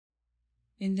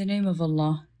In the name of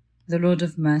Allah, the Lord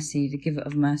of Mercy, the Giver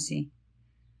of Mercy.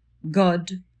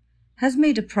 God has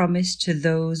made a promise to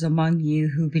those among you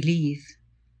who believe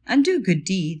and do good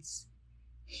deeds.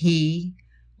 He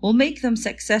will make them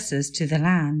successors to the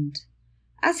land,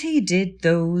 as He did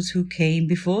those who came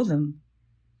before them.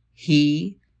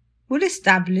 He will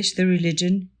establish the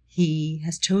religion He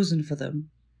has chosen for them.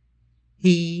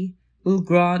 He will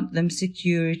grant them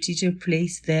security to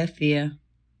place their fear.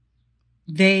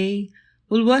 They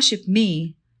will worship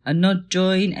me and not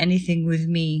join anything with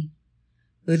me.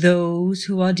 Those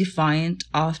who are defiant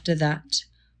after that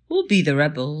will be the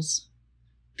rebels.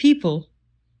 People,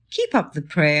 keep up the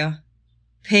prayer,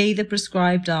 pay the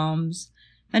prescribed alms,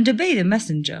 and obey the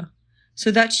messenger,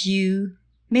 so that you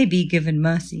may be given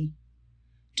mercy.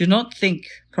 Do not think,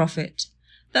 Prophet,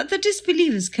 that the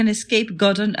disbelievers can escape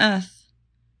God on earth.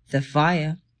 The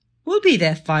fire will be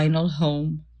their final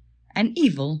home, an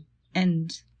evil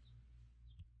end.